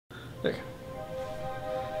Okay.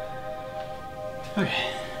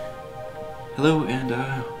 Okay. Hello and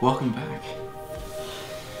welcome back.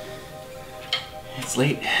 It's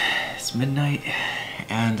late. It's midnight,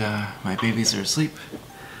 and my babies are asleep,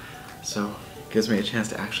 so it gives me a chance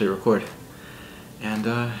to actually record. And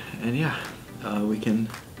yeah, we can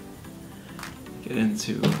get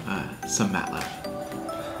into some MATLAB.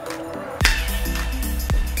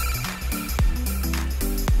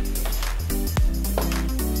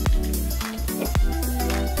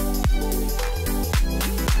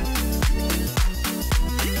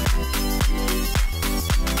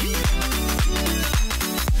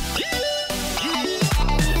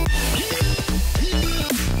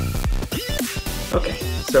 Okay,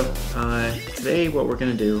 so today what we're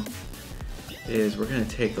going to do is we're going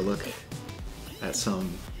to take a look at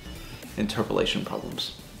some interpolation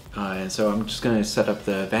problems. And so I'm just going to set up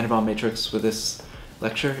the Vandermonde matrix with this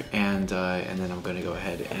lecture, and then I'm going to go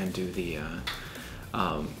ahead and do the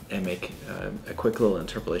and make a quick little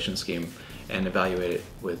interpolation scheme and evaluate it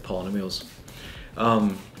with polynomials.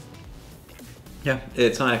 Yeah,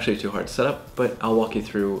 it's not actually too hard to set up, but I'll walk you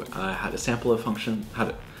through how to sample a function, how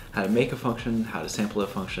to make a function, how to sample a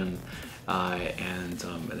function, and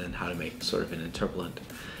then how to make sort of an interpolant.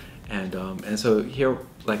 And so here,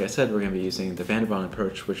 like I said, we're going to be using the Vandermonde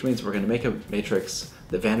approach, which means we're going to make a matrix,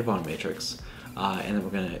 the Vandermonde matrix, and then we're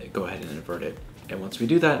going to go ahead and invert it. And once we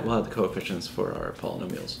do that, we'll have the coefficients for our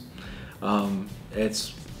polynomials.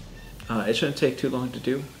 It shouldn't take too long to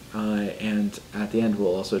do, and at the end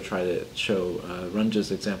we'll also try to show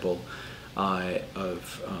Runge's example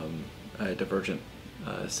of a divergent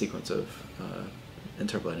sequence of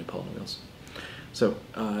interpolating polynomials. So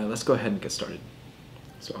let's go ahead and get started.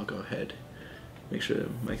 So I'll go ahead, make sure the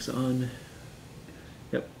mic's on,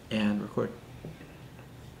 yep, and record.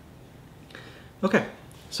 Okay,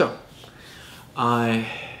 so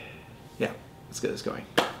yeah, let's get this going.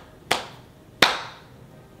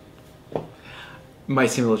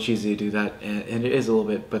 Might seem a little cheesy to do that, and it is a little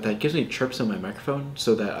bit, but that gives me chirps on my microphone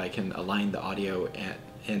so that I can align the audio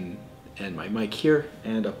and my mic here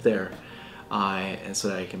and up there, and so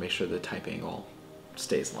that I can make sure the typing all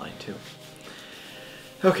stays aligned too.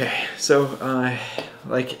 Okay, so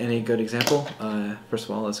like any good example, first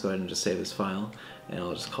of all, let's go ahead and just save this file, and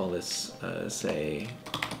I'll just call this, say,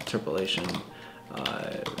 interpolation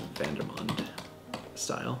Vandermonde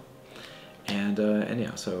style. And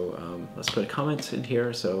yeah, so let's put a comment in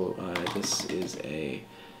here. So this is a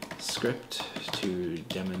script to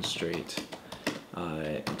demonstrate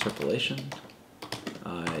interpolation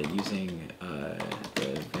using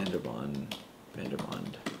the Vandermonde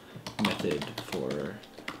method for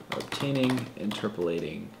obtaining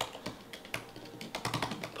interpolating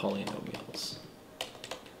polynomials.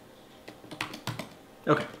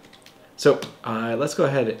 Okay, so let's go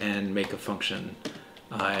ahead and make a function.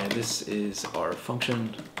 This is our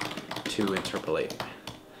function to interpolate.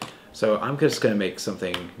 So I'm just going to make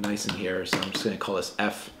something nice in here. So I'm just going to call this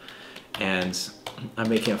f, and I'm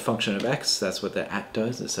making a function of x. That's what the at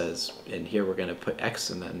does. It says in here we're going to put x,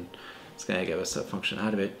 and then it's going to give us a function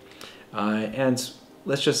out of it. And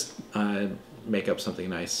let's just make up something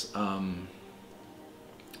nice.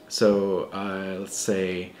 Let's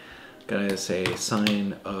say, going to say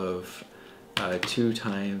sine of 2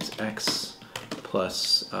 times x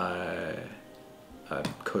plus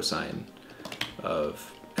cosine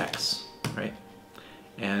of x, right?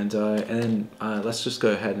 And then let's just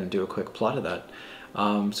go ahead and do a quick plot of that.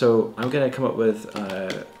 So I'm going to come up with,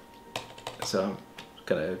 so I'm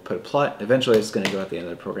going to put a plot. Eventually it's going to go at the end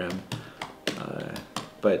of the program,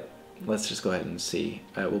 but let's just go ahead and see.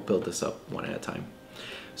 We'll build this up one at a time.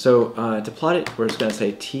 So to plot it, we're just going to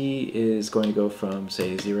say t is going to go from,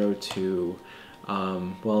 say, 0 to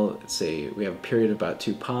well, let's say we have a period of about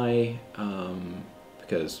 2 pi,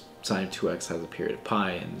 because sine of 2x has a period of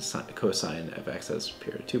pi, and cosine of x has a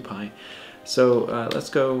period of 2 pi. So let's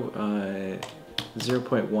go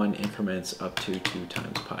 0.1 increments up to 2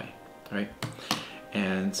 times pi, right?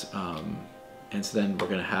 And so then we're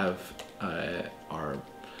going to have our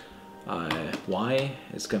y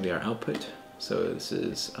is going to be our output. So this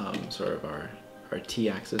is sort of our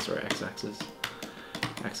t-axis or x-axis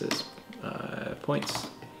points,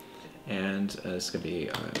 and this is going to be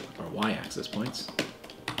our y-axis points.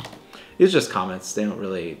 These are just comments. They don't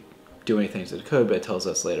really do anything to the code, but it tells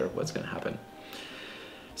us later what's going to happen.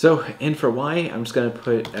 So in for y, I'm just going to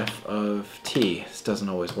put f of t. This doesn't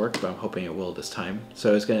always work, but I'm hoping it will this time.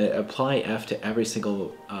 So it's going to apply f to every single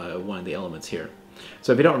one of the elements here.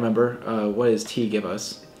 So if you don't remember, what does t give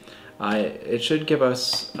us? It should give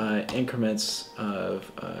us increments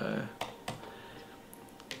of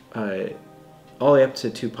all the way up to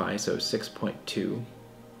 2 pi, so 6.2.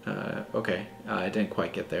 Okay, I didn't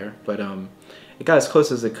quite get there, but it got as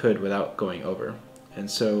close as it could without going over. And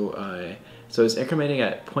so, so it's incrementing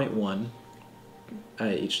at 0.1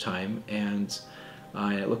 each time, and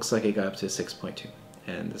it looks like it got up to 6.2.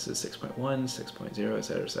 And this is 6.1, 6.0,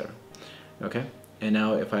 etc., etc. Okay, and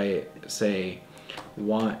now if I say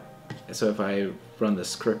so if I run the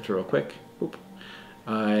script real quick, whoop,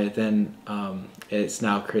 then it's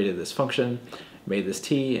now created this function, made this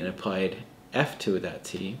t, and applied f to that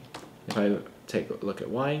t. If I take a look at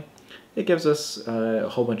y, it gives us a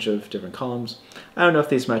whole bunch of different columns. I don't know if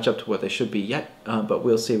these match up to what they should be yet, but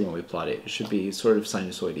we'll see when we plot it. It should be sort of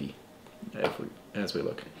sinusoidy as we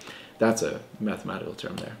look. That's a mathematical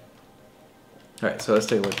term there. All right, so let's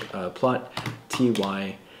take a look. Plot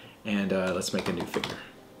ty, and let's make a new figure.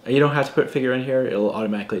 You don't have to put figure in here, it'll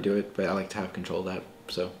automatically do it, but I like to have control of that,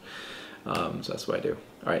 so that's what I do.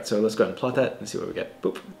 All right, so let's go ahead and plot that and see what we get.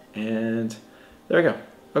 Boop, and there we go.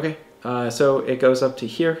 Okay, so it goes up to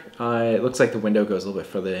here. It looks like the window goes a little bit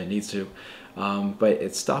further than it needs to, but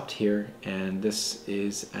it stopped here, and this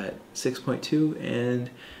is at 6.2 and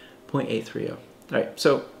 0.830. All right,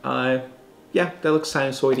 so yeah, that looks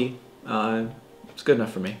sinusoidy. It's good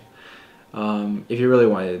enough for me. If you really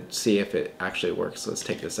want to see if it actually works, let's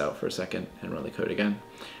take this out for a second and run the code again.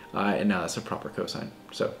 And now that's a proper cosine.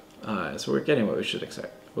 So, so we're getting what we should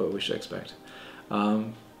expect.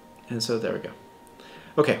 And so there we go.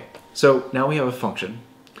 Okay, so now we have a function,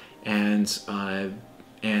 and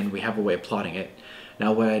we have a way of plotting it.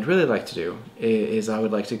 Now, what I'd really like to do is I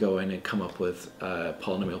would like to go in and come up with a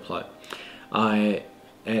polynomial plot.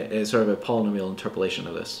 It's sort of a polynomial interpolation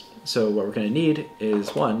of this. So what we're going to need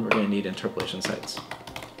is, one, we're going to need interpolation sites.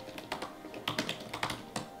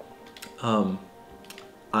 I'm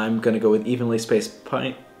going to go with evenly spaced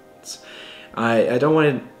points. I don't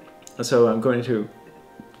want to, so I'm going to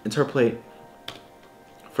interpolate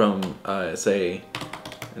from, say,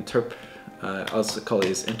 I'll call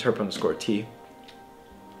these interp underscore t.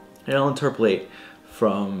 And I'll interpolate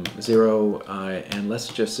from 0, and let's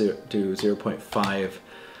just do 0.5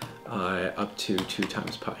 up to 2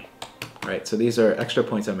 times pi. Right, so these are extra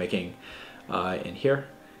points I'm making in here,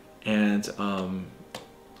 and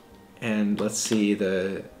let's see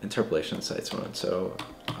the interpolation sites one. So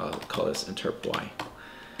I'll call this interp y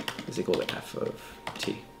is equal to f of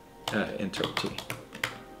t, interp t.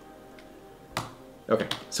 Okay,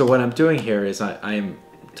 so what I'm doing here is I'm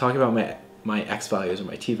talking about my x values or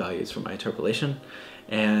my t values for my interpolation,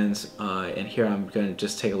 and here I'm going to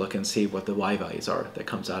just take a look and see what the y values are that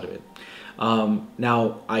comes out of it.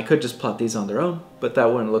 Now I could just plot these on their own, but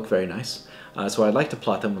that wouldn't look very nice. So I'd like to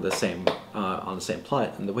plot them with the same on the same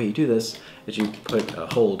plot, and the way you do this is you put a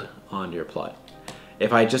hold on your plot.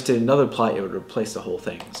 If I just did another plot, it would replace the whole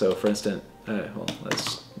thing. So for instance, well,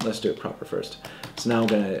 let's do it proper first. So now I'm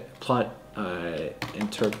going to plot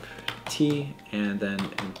interp t and then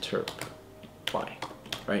interp y,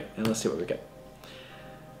 right? And let's see what we get.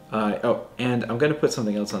 Oh, and I'm going to put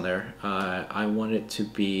something else on there. I want it to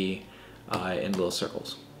be in little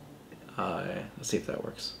circles. Let's see if that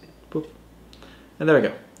works. Boop. And there we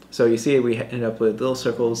go. So you see we end up with little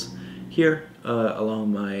circles here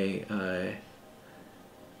along my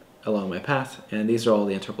path, and these are all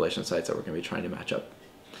the interpolation sites that we're going to be trying to match up.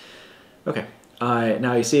 Okay.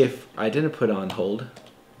 Now you see if I didn't put on hold,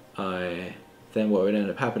 then what would end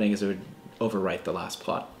up happening is it would overwrite the last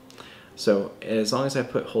plot. So as long as I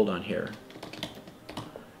put hold on here,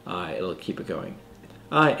 it'll keep it going.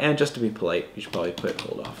 And just to be polite, you should probably put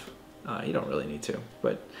hold off. You don't really need to,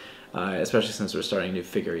 but especially since we're starting a new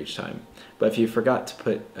figure each time. But if you forgot to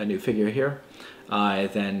put a new figure here,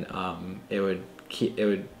 then it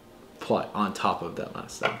would plot on top of that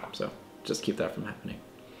last step. So just keep that from happening.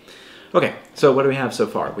 Okay, so what do we have so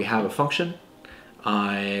far? We have a function,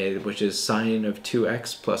 which is sine of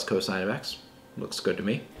 2x plus cosine of x. Looks good to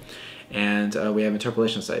me. And we have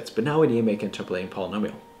interpolation sites, but now we need to make an interpolating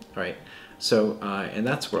polynomial, all right? So, and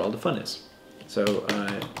that's where all the fun is. So,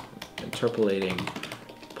 interpolating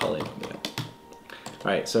polynomial.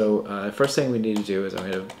 All right, so first thing we need to do is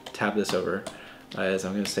I'm going to tab this over, is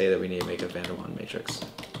I'm going to say that we need to make a Vandermonde matrix.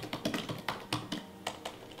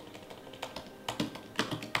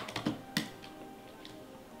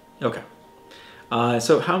 Okay,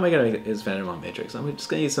 so how am I going to make this Vandermonde matrix? I'm just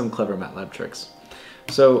going to use some clever MATLAB tricks.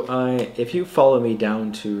 So if you follow me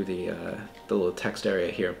down to the little text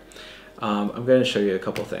area here, I'm going to show you a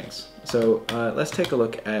couple things. So let's take a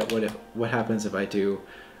look at what happens if I do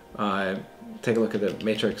take a look at the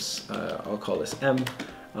matrix. I'll call this M,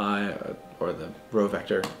 or the row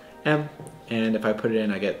vector M, and if I put it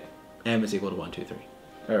in, I get M is equal to 1, 2, 3,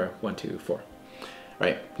 or 1, 2, 4.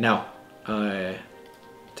 Right, now,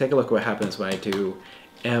 take a look at what happens when I do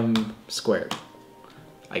m squared.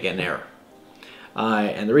 I get an error.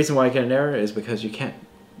 And the reason why I get an error is because you can't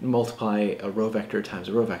multiply a row vector times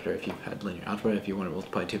a row vector. If you've had linear algebra, if you want to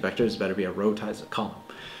multiply two vectors, it better be a row times a column,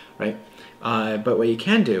 right? But what you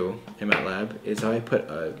can do in MATLAB is I put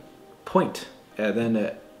a point and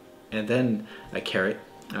then a caret.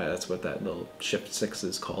 That's what that little shift 6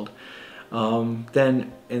 is called.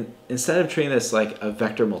 Then instead of treating this like a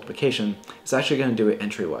vector multiplication, it's actually going to do it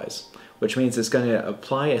entry-wise, which means it's going to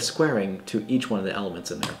apply a squaring to each one of the elements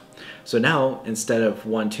in there. So now, instead of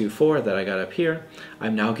 1, 2, 4 that I got up here,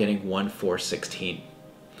 I'm now getting 1, 4, 16.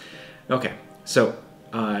 Okay, so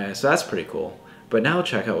that's pretty cool. But now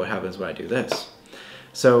check out what happens when I do this.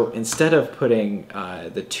 So instead of putting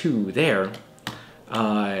the 2 there,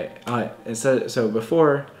 so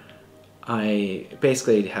before I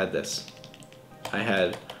basically had this. I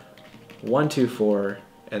had 1, 2, 4,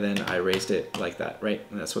 and then I raised it like that, right?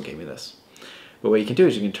 And that's what gave me this. But what you can do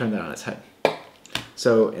is you can turn that on its head.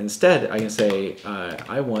 So instead, I can say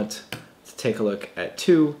I want to take a look at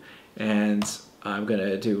 2, and I'm going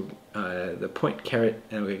to do the point caret,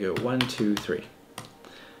 and we're going to go 1, 2, 3.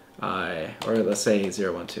 Or let's say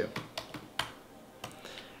 0, 1, 2.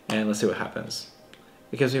 And let's see what happens.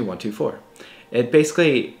 It gives me 1, 2, 4. It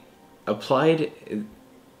basically applied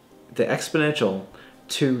the exponential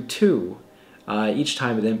to 2 each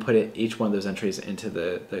time, and then put each one of those entries into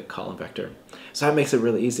the column vector. So that makes it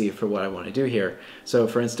really easy for what I want to do here. So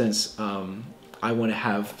for instance, I want to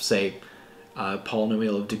have, say, a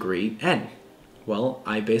polynomial of degree n. Well,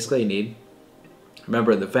 I basically need,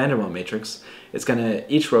 remember the Vandermonde matrix,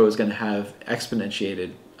 each row is going to have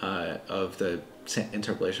exponentiated of the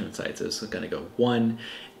interpolation sites. It's going to go 1,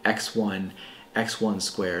 x1, x1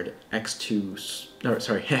 squared, x2, no,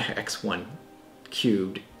 sorry, x1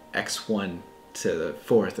 cubed, x1 to the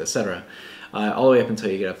 4th, etc., all the way up until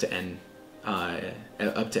you get up to n,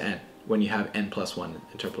 when you have n plus 1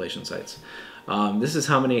 interpolation sites. This is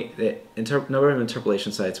how many, the number of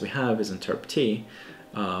interpolation sites we have is interp t,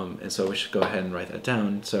 and so we should go ahead and write that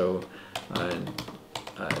down. So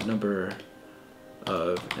number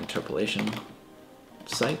of interpolation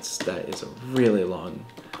sites, that is a really long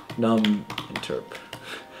number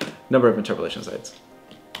of interpolation sites.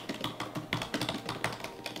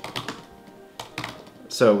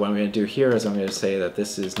 So what I'm going to do here is I'm going to say that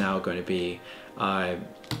this is now going to be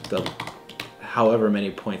however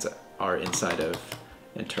many points are inside of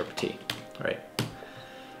interp t, right?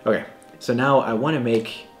 Okay, so now I want to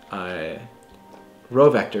make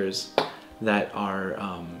row vectors that are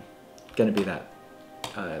going to be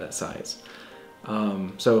that size.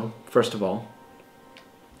 So first of all,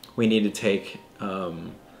 we need to take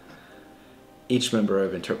each member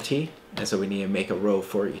of interp t, and so we need to make a row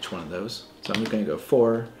for each one of those. So I'm just going to go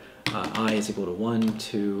for I is equal to 1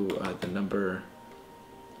 to the number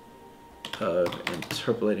of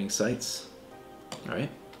interpolating sites. All right,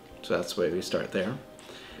 so that's the way we start there.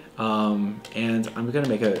 And I'm going to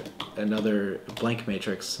make another blank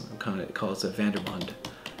matrix. I'm going to call this a Vandermonde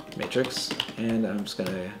matrix, and I'm just going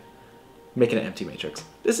to make it an empty matrix.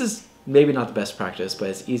 This is maybe not the best practice, but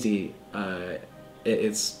it's easy.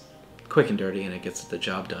 It's quick and dirty, and it gets the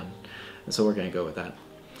job done. And so we're going to go with that.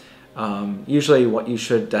 Usually what you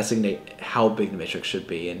should designate how big the matrix should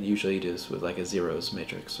be, and usually you do this with like a zeros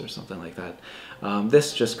matrix or something like that.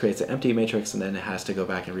 This just creates an empty matrix, and then it has to go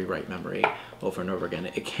back and rewrite memory over and over again.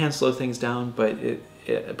 It can slow things down, but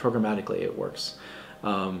programmatically it works.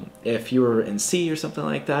 If you were in C or something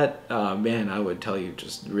like that, man, I would tell you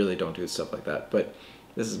just really don't do stuff like that. But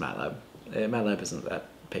this is MATLAB. MATLAB isn't that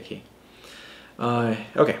picky.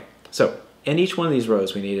 Okay, so in each one of these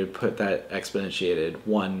rows, we need to put that exponentiated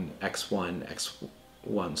 1, x1,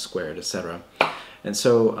 x1 squared, etc. And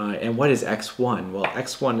so, and what is x1? Well,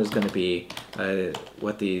 x1 is going to be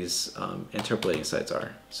what these interpolating sites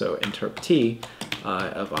are. So interp t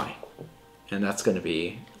of I, and that's going to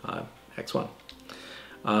be x1.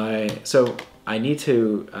 So I need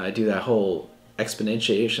to do that whole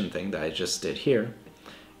exponentiation thing that I just did here,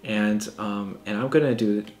 and I'm going to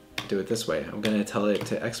do it this way. I'm going to tell it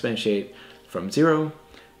to exponentiate from 0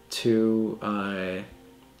 to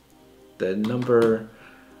the number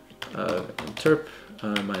of interp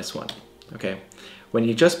minus 1. Okay, when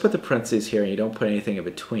you just put the parentheses here and you don't put anything in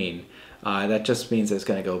between, that just means it's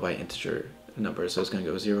going to go by integer numbers. So it's going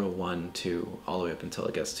to go 0, 1, 2, all the way up until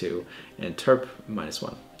it gets to interp minus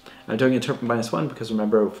 1. I'm doing interp minus 1 because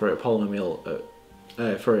remember, for a polynomial,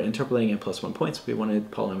 for interpolating n plus 1 points, we wanted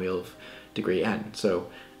polynomial of degree n. So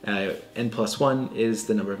n plus 1 is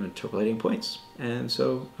the number of interpolating points, and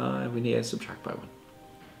so we need to subtract by 1.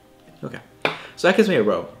 Okay, So that gives me a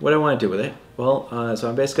row. What do I want to do with it? Well, so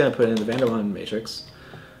I'm basically going to put in the Vandermonde matrix.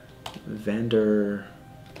 Vandermonde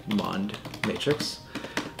matrix.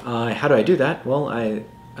 How do I do that? Well,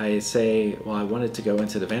 I say, well, I want it to go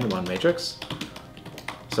into the Vandermonde matrix.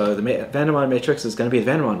 So the Vandermonde matrix is going to be the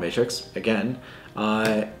Vandermonde matrix, again,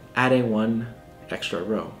 adding one extra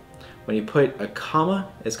row. When you put a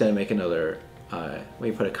comma, it's going to make another,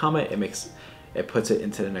 when you put a comma, it puts it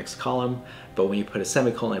into the next column, but when you put a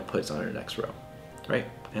semicolon, it puts it on the next row, right?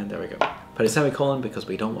 And there we go. Put a semicolon because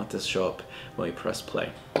we don't want this to show up when we press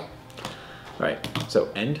play. All right, so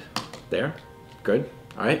end there, good.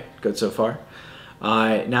 All right, good so far.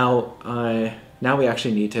 Now we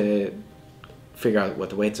actually need to figure out what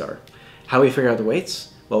the weights are. How do we figure out the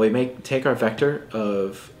weights? Well, we take our vector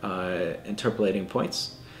of interpolating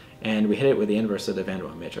points, and we hit it with the inverse of the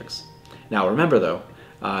Vandermonde matrix. Now remember though,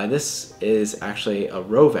 this is actually a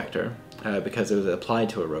row vector because it was applied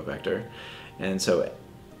to a row vector, and so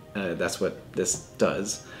that's what this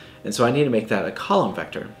does. And so I need to make that a column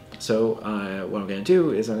vector. So what I'm going to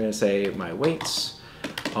do is I'm going to say my weights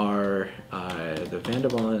are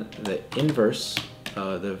the inverse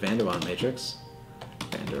of the Vandermonde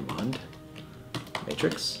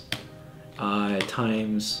matrix,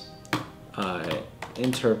 times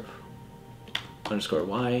interp underscore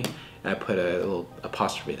y. And I put a little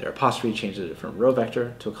apostrophe there. Apostrophe changes it from row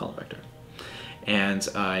vector to a column vector. And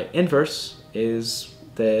inverse is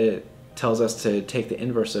tells us to take the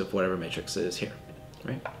inverse of whatever matrix is here,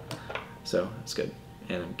 right? So that's good.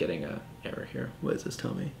 And I'm getting an error here. What does this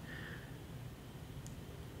tell me?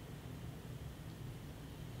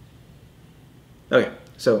 Okay,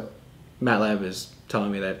 so MATLAB is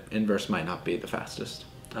telling me that inverse might not be the fastest.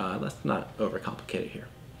 Let's not overcomplicate it here.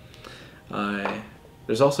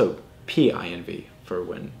 There's also PINV for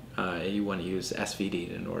when you want to use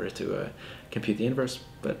SVD in order to compute the inverse,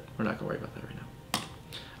 but we're not going to worry about that right now.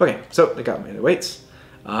 Okay, so they got me the weights.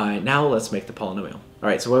 Now let's make the polynomial. All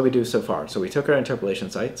right, so what did we do so far? So we took our interpolation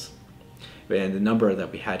sites and the number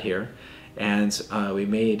that we had here, and we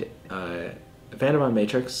made a Vandermonde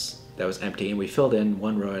matrix that was empty, and we filled in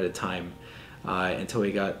one row at a time until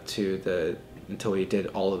we did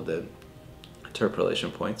all of the interpolation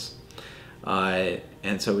points.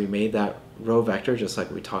 And so we made that row vector just like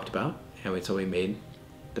we talked about, and so we made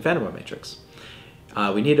the Vandermonde matrix.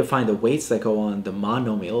 We need to find the weights that go on the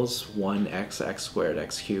monomials 1x, x squared,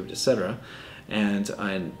 x cubed, etc. And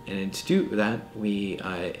to do that, we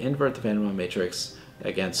invert the Vandermonde matrix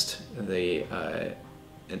against the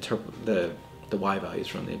y values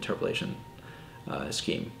from the interpolation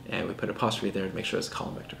scheme, and we put an apostrophe there to make sure it's a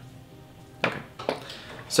column vector. Okay,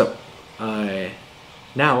 so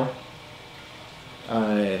now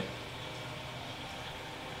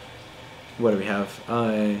what do we have?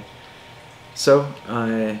 So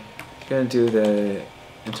I'm going to do the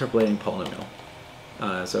interpolating polynomial.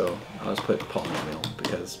 So I'll just put polynomial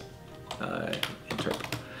because interp.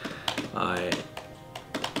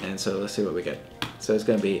 And so let's see what we get. So it's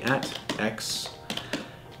going to be at x.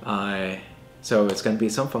 So it's going to be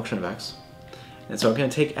some function of x. And so I'm going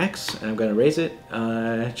to take x and I'm going to raise it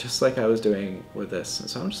just like I was doing with this. And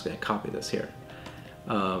so I'm just going to copy this here.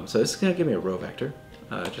 So this is going to give me a row vector,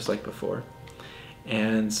 just like before.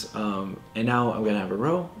 And now I'm going to have a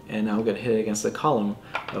row, and now I'm going to hit it against the column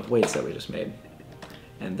of weights that we just made.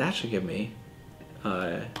 And that should give me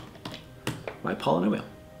my polynomial.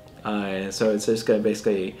 So it's just going to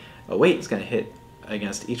basically, a weight is going to hit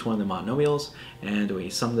against each one of the monomials, and when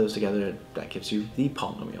you sum those together, that gives you the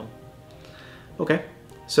polynomial. Okay,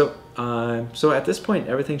 so so at this point,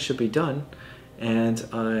 everything should be done, and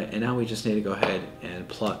now we just need to go ahead and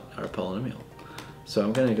plot our polynomial. So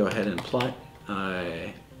I'm going to go ahead and plot.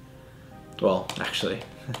 Well, actually,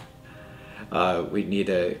 we need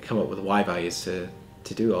to come up with y values to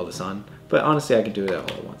do all this on, but honestly I can do that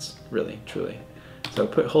all at once, really, truly. So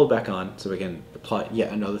hold back on so we can plot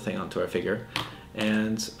yet another thing onto our figure,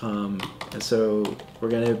 and so we're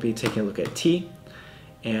going to be taking a look at t,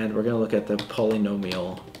 and we're going to look at the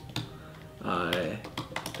polynomial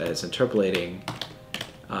that is interpolating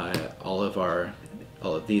all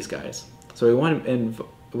of these guys. So we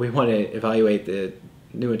want to evaluate the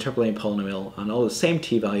new interpolating polynomial on all the same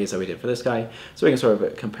t values that we did for this guy, so we can sort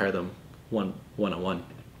of compare them one on one.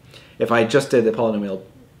 If I just did the polynomial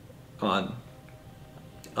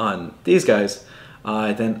on these guys,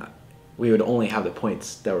 then we would only have the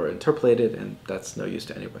points that were interpolated, and that's no use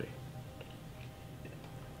to anybody.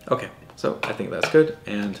 Okay, so I think that's good,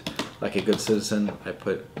 and like a good citizen, I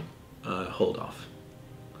put hold off.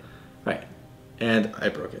 Right, and I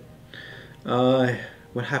broke it.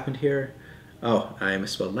 What happened here? Oh, I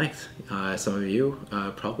misspelled length. Some of you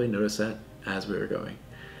probably noticed that as we were going.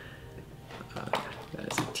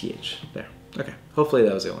 That is a TH there. Okay, hopefully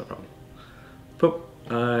that was the only problem. Poop.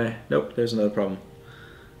 Nope, there's another problem.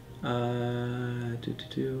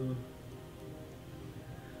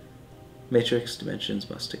 Matrix dimensions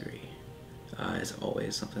must agree. As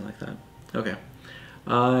always, something like that. Okay.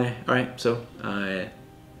 Alright, so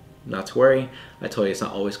not to worry. I told you it's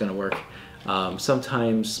not always going to work.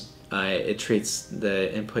 Sometimes it treats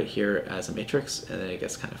the input here as a matrix, and then it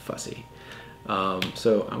gets kind of fussy.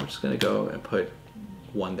 So I'm just going to go and put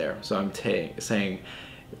 1 there. So I'm saying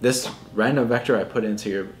this random vector I put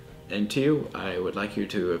into you, I would like you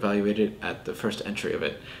to evaluate it at the first entry of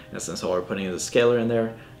it. And since all we're putting is a scalar in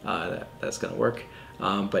there, that's going to work.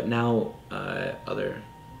 But now other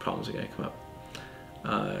problems are going to come up.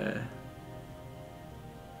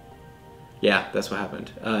 Yeah, that's what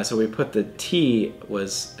happened. So we put the t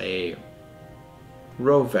was a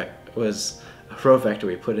row vector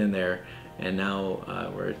we put in there, and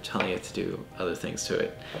now we're telling it to do other things to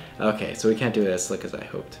it. Okay, so we can't do it as slick as I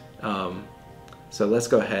hoped. So let's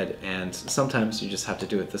go ahead, and sometimes you just have to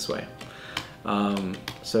do it this way. Plot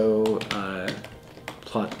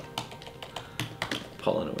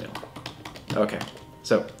polynomial. Okay,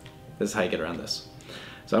 so this is how you get around this.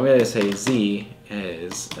 So I'm going to say z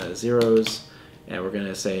is zeros, and we're going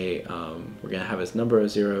to say we're going to have its number of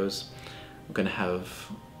zeros. We're going to have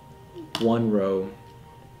 1 row.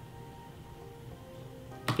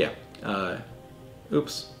 Yeah.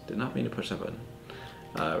 Oops, did not mean to push that button.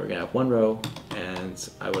 We're going to have 1 row, and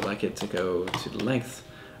I would like it to go to the length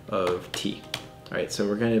of t. All right, so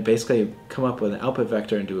we're going to basically come up with an output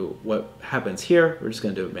vector and do what happens here. We're just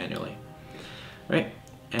going to do it manually. All right,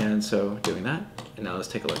 and so doing that, and now let's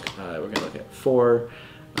take a look. We're going to look at 4.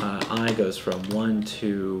 I goes from 1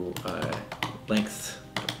 to length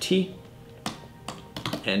of t,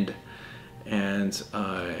 and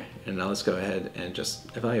now let's go ahead and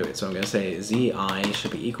just evaluate. So I'm going to say zi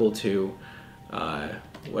should be equal to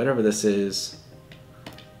whatever this is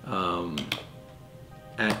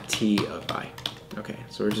at t of I. Okay,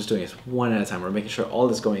 so we're just doing this one at a time. We're making sure all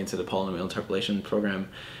this going into the polynomial interpolation program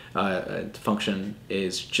function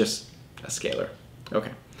is just a scalar.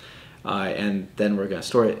 Okay, and then we're going to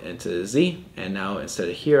store it into z, and now instead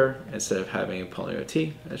of here, instead of having polynomial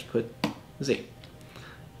t, I just put z.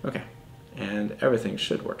 Okay, and everything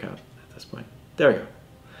should work out at this point. There we go.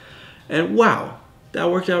 And wow,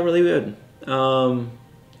 that worked out really good.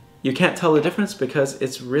 You can't tell the difference because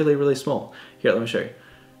it's really, really small. Here, let me show you.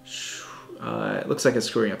 It looks like it's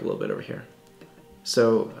screwing up a little bit over here.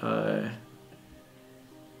 So,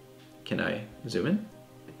 can I zoom in?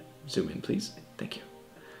 Zoom in, please. Thank you.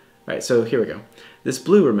 All right, so here we go. This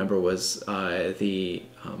blue, remember, was the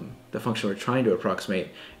function we're trying to approximate,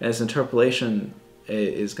 and its interpolation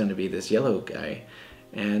is going to be this yellow guy,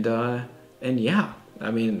 and yeah, I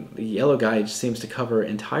mean, the yellow guy just seems to cover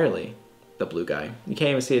entirely the blue guy. You can't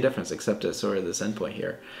even see a difference except at sort of this endpoint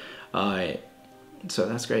here. So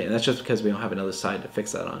that's great, and that's just because we don't have another side to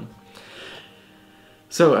fix that on.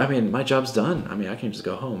 So, I mean, my job's done. I mean, I can just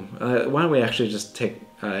go home. Why don't we actually just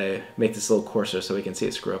make this a little coarser so we can see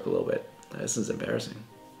it screw up a little bit. This is embarrassing.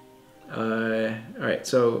 All right,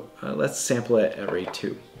 so let's sample it every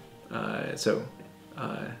 2. Let's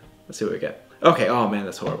see what we get. Okay, oh man,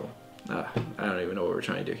 that's horrible. I don't even know what we're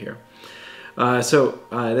trying to do here.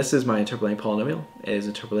 This is my interpolating polynomial. It is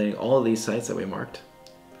interpolating all of these sites that we marked.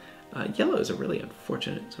 Yellow is a really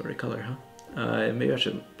unfortunate sort of color, huh? Maybe I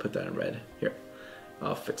should put that in red. Here,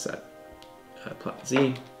 I'll fix that. Plot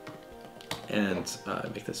z, and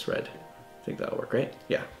make this red. I think that'll work, right?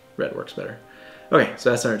 Yeah, red works better. Okay,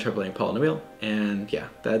 so that's our interpolating polynomial, and yeah,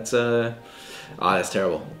 that's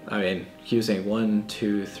terrible. I mean, using 1,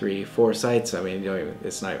 2, 3, 4 sites. I mean,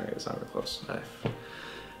 it's not even close. I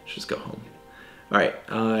should just go home. All right,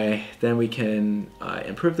 then we can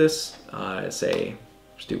improve this. Say,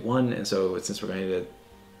 just do 1, and so since we're going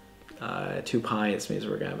to 2 pi, this means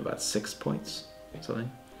we're going to have about 6 points,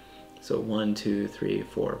 something. So 1, 2, 3,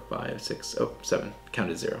 4, 5, 6, 7.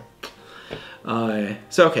 Counted 0.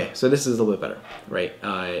 Okay, so this is a little bit better, right?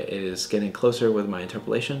 It is getting closer with my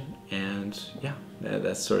interpolation, and yeah,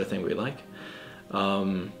 that's the sort of thing we like.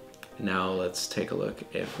 Now let's take a look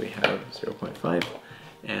if we have 0.5,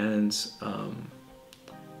 and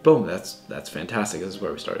boom, that's fantastic. This is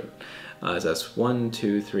where we started. So that's 1,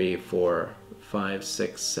 2, 3, 4, 5,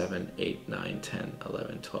 6, 7, 8, 9, 10,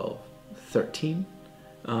 11, 12, 13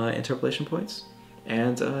 interpolation points,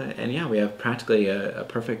 and yeah, we have practically a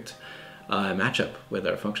perfect matchup with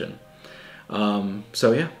our function.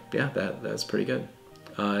 So yeah, that's pretty good.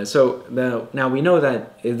 So now we know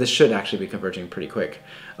that this should actually be converging pretty quick,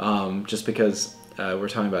 just because we're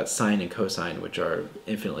talking about sine and cosine, which are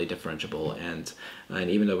infinitely differentiable, and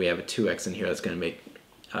even though we have a 2x in here, that's going to make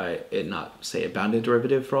it not, say, a bounded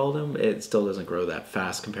derivative for all of them. It still doesn't grow that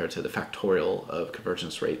fast compared to the factorial of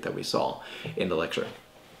convergence rate that we saw in the lecture.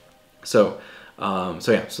 So, so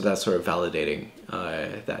that's sort of validating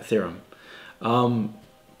that theorem.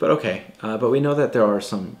 But okay, but we know that there are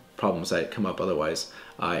some problems that come up otherwise,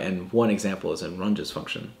 and one example is in Runge's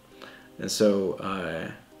function. And so,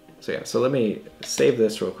 so let me save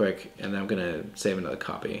this real quick, and then I'm gonna save another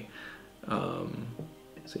copy.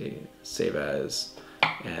 See, save as,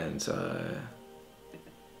 and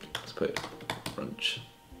let's put Runge.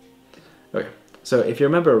 Okay, so if you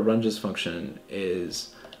remember, Runge's function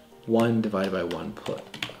is 1 divided by 1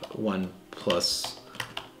 plus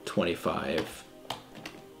 25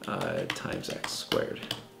 times x squared,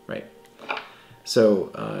 right?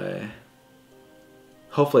 So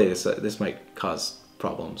hopefully this might cause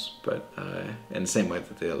problems, but in the same way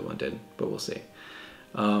that the other one did, but we'll see.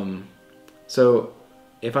 So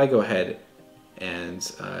if I go ahead and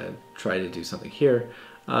try to do something here,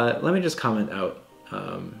 let me just comment out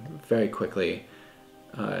very quickly,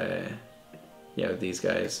 these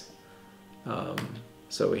guys.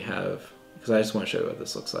 So we have, because I just want to show you what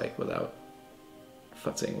this looks like without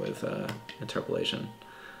futzing with interpolation.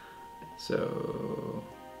 So,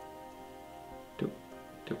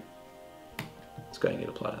 let's go ahead and get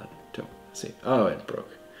a plot of that too. Let's see. Oh, it broke.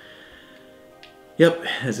 Yep,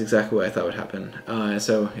 that's exactly what I thought would happen.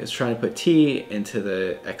 So it's trying to put t into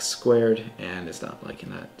the x squared, and it's not liking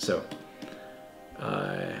that. So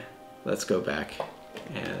let's go back,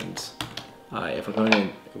 and if we're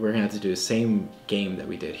going to have to do the same game that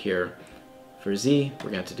we did here for z.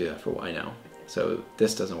 We're going to have to do that for y now. So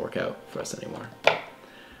this doesn't work out for us anymore.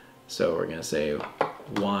 So we're going to say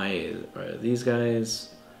y are these guys,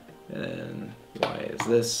 and then y is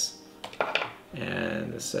this,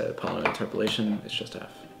 and this polynomial interpolation is just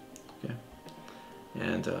f. Okay,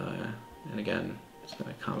 and again, just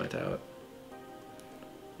going to comment out,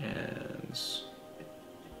 and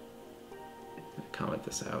comment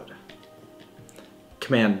this out.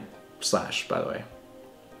 Command / by the way,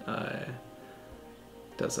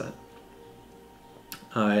 does that.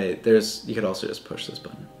 You could also just push this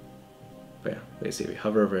button. But yeah, basically we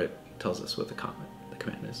hover over it, it tells us what the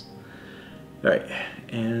command is. All right,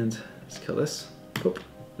 and let's kill this. Boop.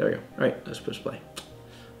 There we go. All right, let's push play.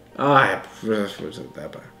 All right,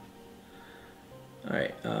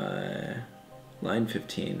 line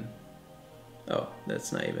 15. Oh,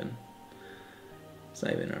 that's not even. It's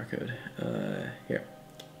not even our code. Here,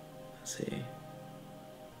 let's see.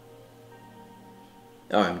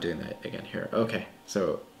 Oh, I'm doing that again here. Okay,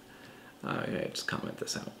 so okay, just comment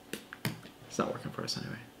this out. It's not working for us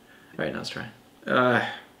anyway. All right, now let's try.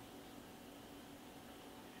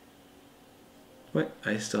 What?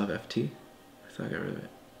 I still have FT? I thought I got rid of it.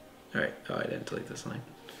 All right. Oh, I didn't delete this line.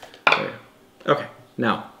 There. Okay.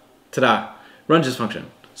 Now, ta-da! Runge's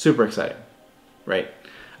function. Super exciting, right?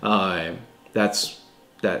 That's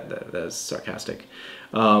sarcastic.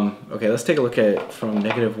 Okay, let's take a look at it from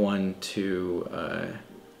 -1 to,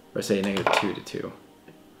 or say -2 to 2,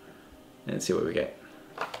 and see what we get.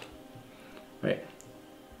 Right.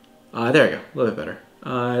 There we go. A little bit better.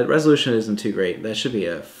 The resolution isn't too great. That should be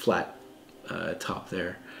a flat top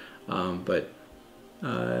there, but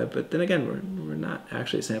then again, we're not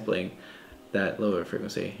actually sampling that low of a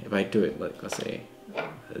frequency. If I do it like, let's say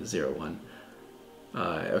 0, 1.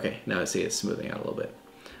 Okay, now I see it's smoothing out a little bit.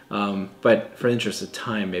 But for the interest of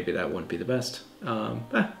time, maybe that wouldn't be the best.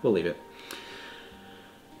 We'll leave it.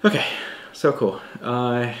 Okay, so cool.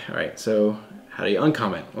 All right, so how do you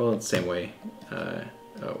uncomment? Well, it's the same way.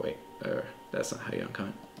 Oh wait, that's not how you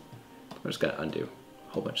uncomment. We're just gonna undo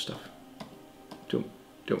a whole bunch of stuff. Doom.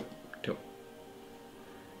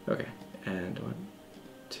 Okay, and 1,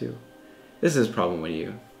 2. This is a problem when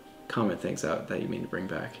you comment things out that you mean to bring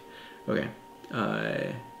back. Okay.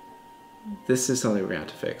 This is something we're going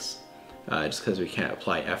to have to fix, just because we can't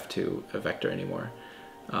apply f to a vector anymore.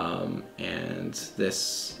 And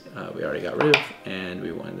this we already got rid of, and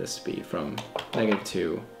we want this to be from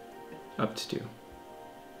 -2 up to 2.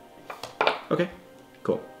 Okay,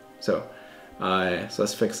 cool. So, so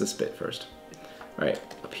let's fix this bit first. All right,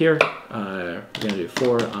 up here, we're going to do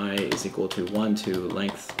for I is equal to 1 to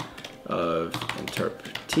length of interp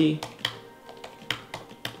t.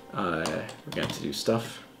 We're going to have to do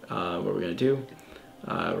stuff. What we're going to do,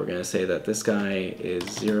 we're going to say that this guy is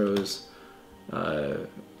zeros,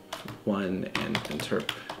 1, and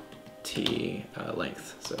interp t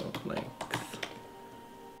length. So length.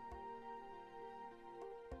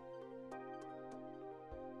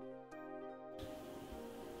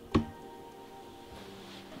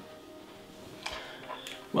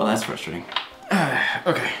 Well, that's frustrating.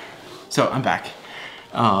 Okay, so I'm back.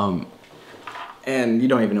 And you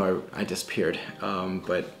don't even know I disappeared,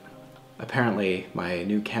 but apparently my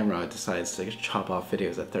new camera decides to chop off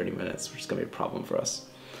videos at 30 minutes, which is going to be a problem for us.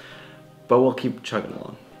 But we'll keep chugging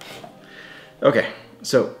along. Okay,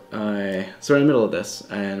 so we're in the middle of this,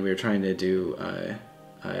 and we were trying to do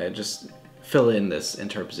just fill in this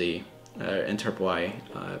interp z, interp y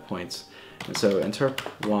points. And so interp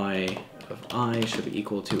y of I should be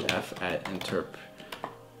equal to f at interp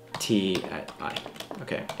t at I.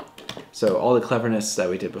 Okay, so all the cleverness that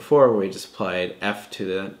we did before, where we just applied f to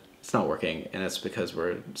the, it's not working, and that's because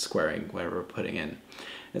we're squaring whatever we're putting in.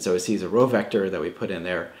 And so it sees a row vector that we put in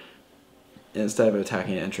there, and instead of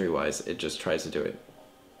attacking it entry-wise, it just tries to do it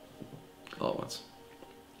all at once.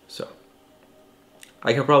 So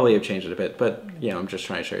I could probably have changed it a bit, but you know, I'm just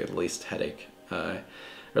trying to show you the least headache, or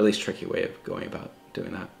least tricky way of going about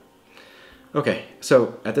doing that. Okay,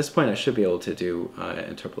 so at this point I should be able to do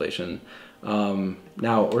interpolation.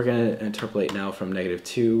 Now we're going to interpolate now from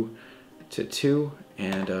 -2 to 2,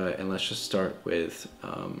 and let's just start with,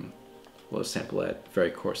 we'll sample it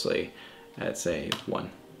very coarsely at say 1.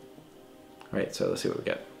 All right, so let's see what we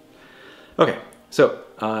get. Okay, so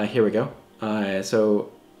here we go.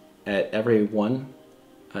 So at every one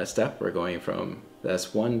step, we're going from,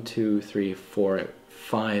 that's 1, 2, 3, 4,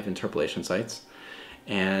 5 interpolation sites.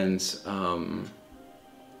 And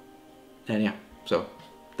yeah, so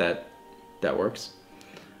that works.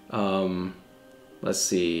 Let's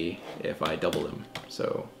see if I double them.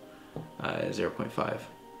 So 0.5.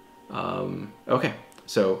 Okay,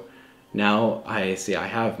 so now I see I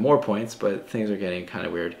have more points, but things are getting kind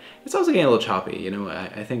of weird. It's also getting a little choppy, you know.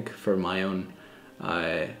 I think for my own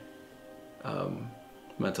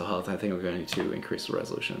mental health, I think we're going to increase the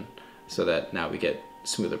resolution so that now we get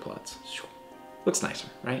smoother plots. Looks nicer,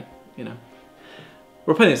 right? You know,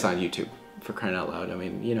 we're putting this on YouTube, for crying out loud. I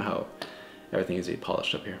mean, you know how everything is to be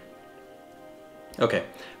polished up here. Okay,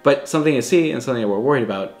 but something to see and something that we're worried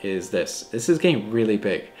about is this. This is getting really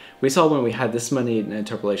big. We saw when we had this many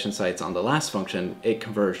interpolation sites on the last function, it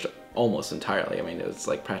converged almost entirely. I mean, it was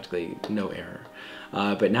like practically no error.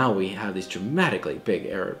 But now we have these dramatically big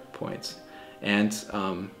error points. And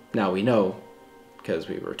now we know, because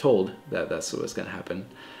we were told that that's what's going to happen.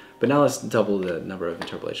 But now let's double the number of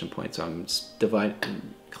interpolation points. So I'm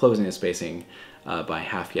closing the spacing by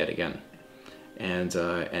half yet again. And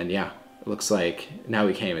yeah, it looks like now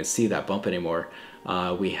we can't even see that bump anymore.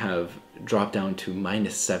 We have dropped down to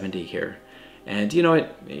 -70 here. And you know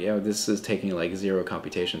what? You know, this is taking like 0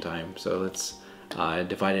 computation time. So let's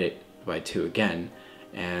divide it by 2 again.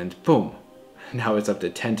 And boom, now it's up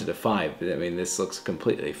to 10 to the 5. I mean, this looks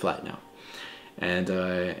completely flat now. And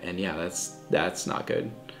yeah, that's not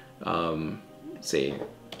good. See,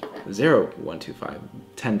 0, 1, 2, 5,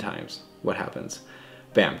 10 times. What happens?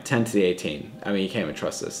 Bam, 10 to the 18. I mean, you can't even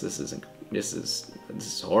trust this. This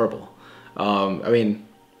is horrible. I mean,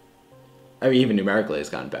 even numerically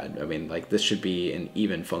it's gotten bad. I mean, like, this should be an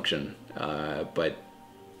even function, but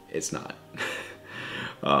it's not.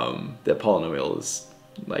 The polynomial is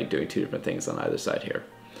like doing 2 different things on either side here.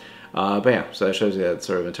 But yeah, so that shows you that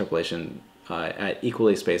sort of interpolation at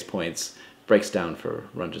equally spaced points breaks down for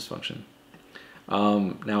Runge's function.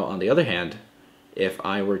 Now, on the other hand, if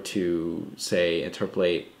I were to, say,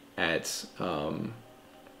 interpolate at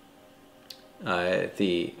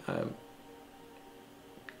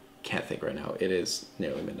can't think right now, it is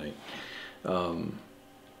nearly midnight.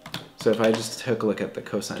 So if I just took a look at the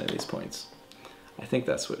cosine of these points, I think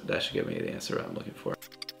that should give me the answer I'm looking for.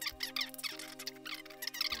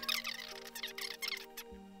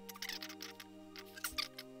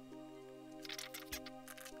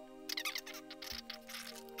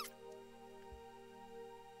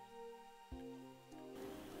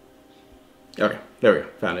 Okay, there we go,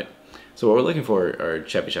 found it. So what we're looking for are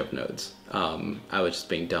Chebyshev nodes. I was just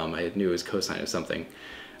being dumb. I knew it was cosine of something.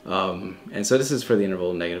 And so this is for the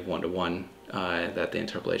interval -1 to 1 that the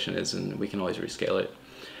interpolation is, and we can always rescale it.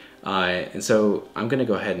 And so I'm going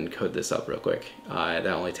to go ahead and code this up real quick. That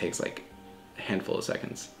only takes like a handful of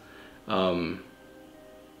seconds.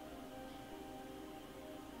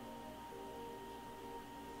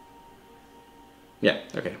 Yeah,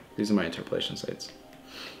 okay, these are my interpolation sites.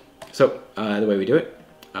 So the way we do it,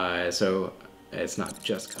 so it's not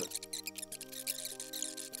just code.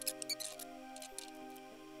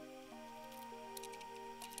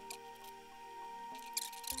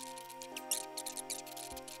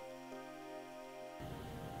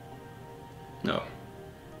 No.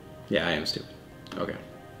 Yeah, I am stupid. Okay.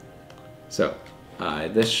 So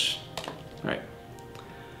this, all right.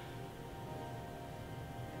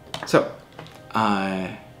 So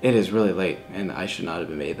It is really late, and I should not have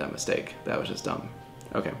made that mistake. That was just dumb.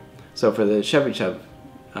 Okay, so for the Chebyshev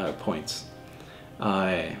points,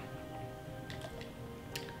 what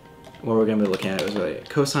we're going to be looking at is a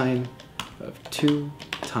cosine of 2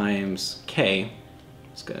 times k.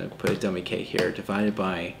 Just going to put a dummy k here, divided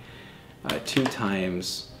by 2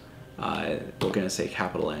 times, we're going to say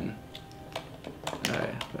capital N,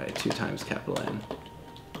 by 2 times capital N.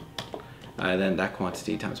 Then that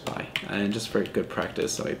quantity times pi. And just for good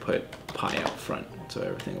practice, so we put pi out front so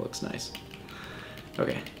everything looks nice.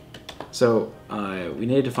 Okay, so we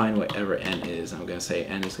need to find whatever n is. I'm going to say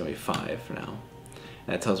n is going to be 5 for now.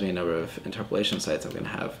 That tells me a number of interpolation sites I'm going to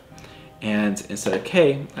have. And instead of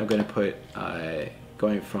k, I'm going to put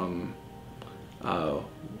going from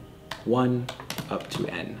 1 up to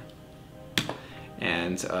n.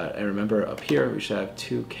 And remember up here we should have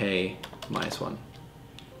 2k minus 1,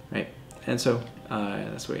 right? And so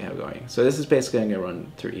that's what we have going. So this is basically going to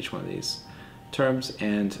run through each one of these terms,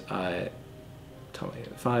 and tell me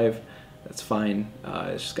 5, that's fine.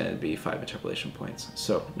 It's just going to be 5 interpolation points.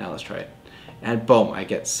 So now let's try it. And boom, I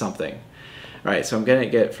get something. All right, so I'm going to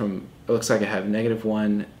get from, it looks like I have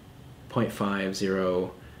 -1, 0.5,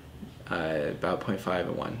 0, about 0.5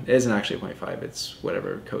 and 1. It isn't actually 0.5, it's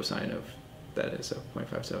whatever cosine of that is, so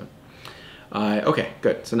 0.57. Okay,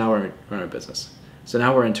 good. So now we're in business. So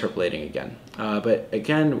now we're interpolating again. But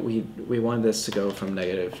again, we want this to go from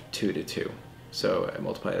 -2 to 2. So I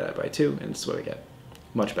multiply that by 2, and this is what we get.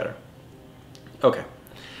 Much better. Okay.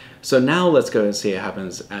 So now let's go and see what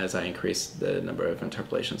happens as I increase the number of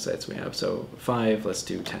interpolation sites we have. So 5, let's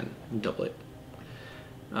do 10, double it.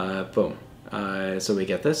 Boom. So we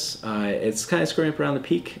get this. It's kind of screwing up around the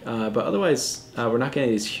peak, but otherwise we're not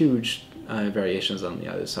getting these huge variations on the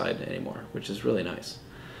other side anymore, which is really nice.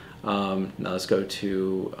 Now let's go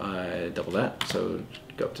to double that, so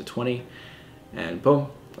go up to 20, and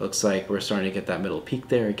boom, looks like we're starting to get that middle peak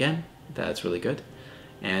there again. That's really good,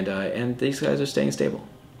 and these guys are staying stable.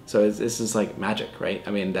 So this is like magic, right?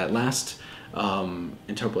 I mean, that last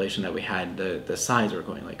interpolation that we had, the sides were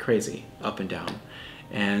going like crazy, up and down,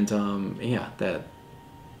 and yeah,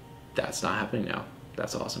 that's not happening now.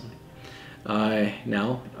 That's awesome.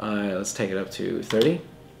 Now let's take it up to 30.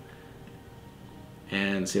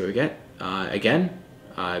 And see what we get. Again,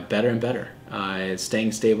 better and better. It's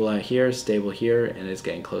staying stable out here, stable here, and it's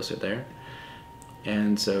getting closer there.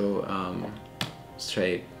 And so let's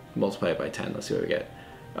try multiply it by 10. Let's see what we get.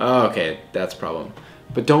 Oh, okay, that's a problem.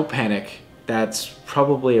 But don't panic. That's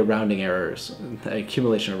probably a rounding errors, an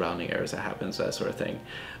accumulation of rounding errors that happens, that sort of thing.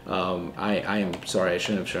 I am sorry, I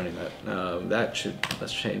shouldn't have shown you that.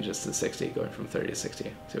 Let's change this to 60, going from 30 to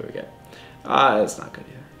 60. See what we get. That's not good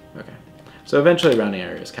either. Okay. So eventually rounding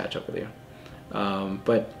errors catch up with you.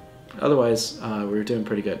 But otherwise, we're doing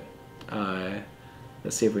pretty good.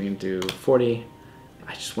 Let's see if we can do 40.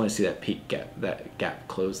 I just want to see that peak that gap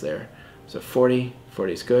close there. So 40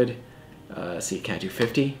 is good. See, can't do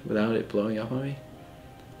 50 without it blowing up on me.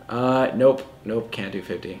 Nope, can't do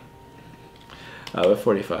 50. With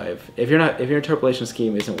 45. If your interpolation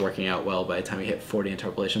scheme isn't working out well by the time you hit 40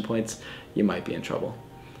 interpolation points, you might be in trouble.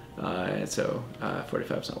 So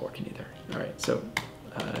 45 is not working either. All right, so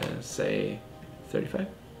say 35.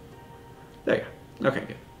 There you go. Okay,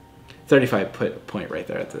 good. 35 put a point right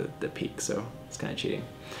there at the peak, so it's kind of cheating.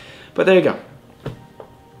 But there you go.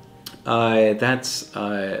 That's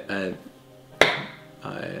an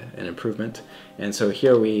improvement. And so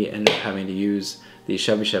here we end up having to use the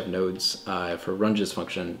Chebyshev nodes for Runge's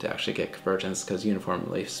function to actually get convergence, because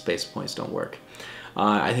uniformly spaced points don't work.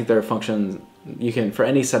 I think there are functions, you can, for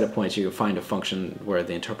any set of points, you can find a function where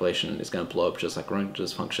the interpolation is going to blow up just like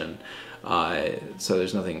Runge's function. So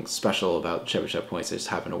there's nothing special about Chebyshev points, they just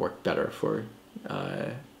happen to work better for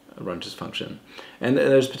Runge's function. And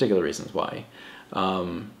there's particular reasons why.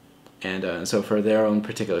 And so for their own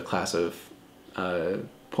particular class of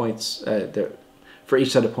points, for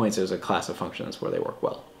each set of points there's a class of functions where they work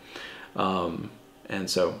well. And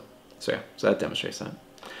so yeah, so that demonstrates that.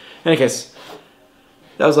 In any case,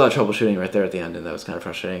 that was a lot of troubleshooting right there at the end, and that was kind of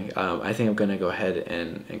frustrating. I think I'm going to go ahead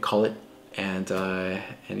and call it. And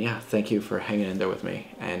yeah, thank you for hanging in there with me.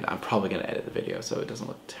 And I'm probably going to edit the video so it doesn't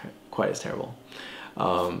look quite as terrible.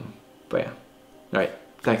 But yeah, all right,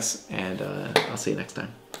 thanks, and I'll see you next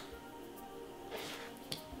time.